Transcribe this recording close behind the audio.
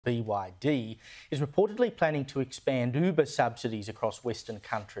BYD, is reportedly planning to expand Uber subsidies across Western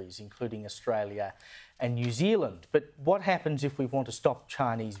countries, including Australia and New Zealand. But what happens if we want to stop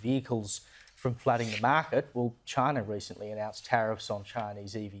Chinese vehicles from flooding the market? Well, China recently announced tariffs on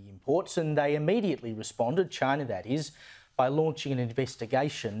Chinese EV imports, and they immediately responded, China that is, by launching an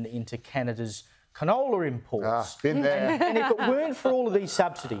investigation into Canada's canola imports. Been there. And if it weren't for all of these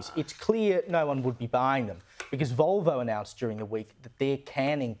subsidies, it's clear no one would be buying them, because Volvo announced during the week that they're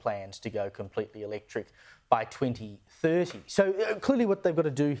canning plans to go completely electric by 2030. So clearly what they've got to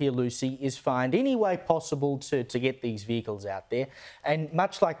do here, Lucy, is find any way possible to get these vehicles out there. And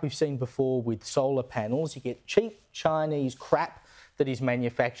much like we've seen before with solar panels, you get cheap Chinese crap that is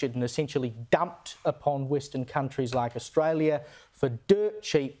manufactured and essentially dumped upon Western countries like Australia for dirt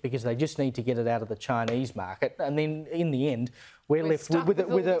cheap because they just need to get it out of the Chinese market. And then in the end, we're stuck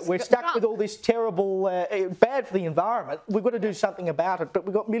with all this terrible, bad for the environment. We've got to do something about it, but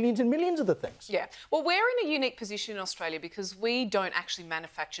we've got millions and millions of the things. Yeah. Well, we're in a unique position in Australia because we don't actually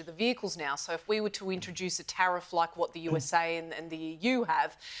manufacture the vehicles now. So if we were to introduce a tariff like what the USA and the EU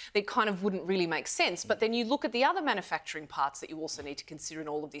have, it kind of wouldn't really make sense. But then you look at the other manufacturing parts that you also need to consider in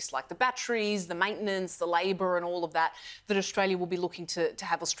all of this, like the batteries, the maintenance, the labour and all of that, that Australia will be looking to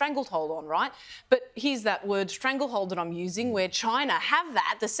have a stranglehold on, right? But here's that word stranglehold that I'm using, where China have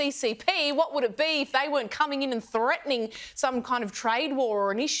that, the CCP. What would it be if they weren't coming in and threatening some kind of trade war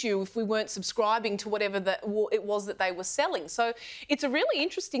or an issue if we weren't subscribing to whatever it was that they were selling? So it's a really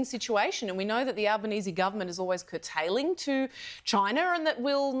interesting situation, and we know that the Albanese government is always curtailing to China and that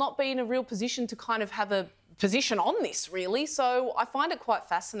we'll not be in a real position to kind of have a position on this, really. So I find it quite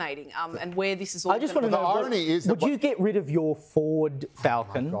fascinating and where this is all. I just want to know, the irony is that would you get rid of your Ford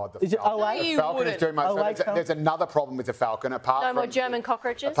Falcon? Oh my God, is it 08? The Falcon is doing much better. There's another problem with the Falcon. No more German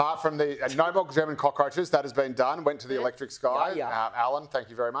cockroaches? Apart from the no more German cockroaches, that has been done. Went to the electric sky. Alan,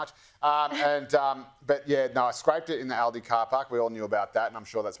 thank you very much. But yeah, no, I scraped it in the Aldi car park. We all knew about that, and I'm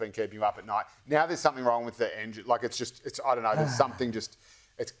sure that's been keeping you up at night. Now there's something wrong with the engine. Like it's I don't know. There's something just.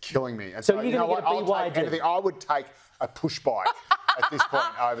 It's killing me. And so you're going to get a BYD? I would take a push bike at this point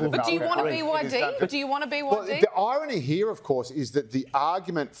over the Falcon. But do you want a BYD? Do you want a BYD? Well, the irony here, of course, is that the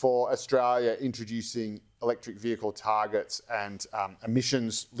argument for Australia introducing electric vehicle targets and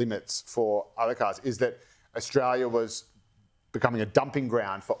emissions limits for other cars is that Australia was becoming a dumping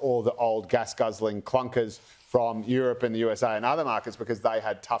ground for all the old gas-guzzling clunkers from Europe and the USA and other markets because they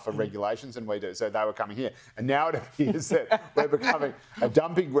had tougher regulations than we do. So they were coming here. And now it appears that we're becoming a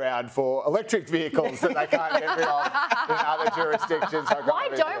dumping ground for electric vehicles that they can't get rid of in other jurisdictions. Why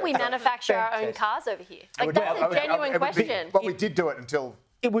don't we manufacture our own cars over here? Like, that's a genuine question. Well, we did do it until...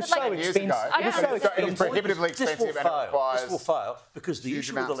 It was so expensive. It is prohibitively expensive and it requires... This will fail because the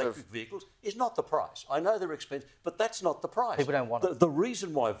issue with electric vehicles is not the price. I know they're expensive, but that's not the price. People don't want it. The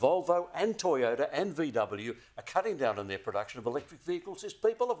reason why Volvo and Toyota and VW are cutting down on their production of electric vehicles is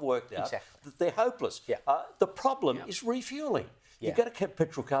people have worked out that they're hopeless. Yeah. The problem is refuelling. You get a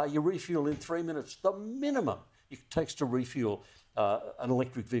petrol car, you refuel in 3 minutes. The minimum it takes to refuel an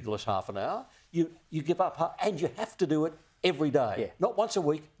electric vehicle is half an hour. You give up, and you have to do it every day, not once a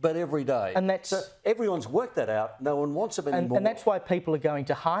week, but every day. And that's so everyone's worked that out. No one wants them anymore. And that's why people are going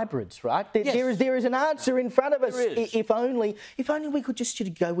to hybrids, right? There is an answer in front of us. If only we could just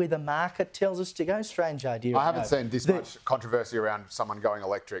go where the market tells us to go. Strange idea. I haven't seen this much controversy around someone going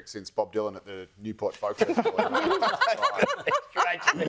electric since Bob Dylan at the Newport Folk Festival.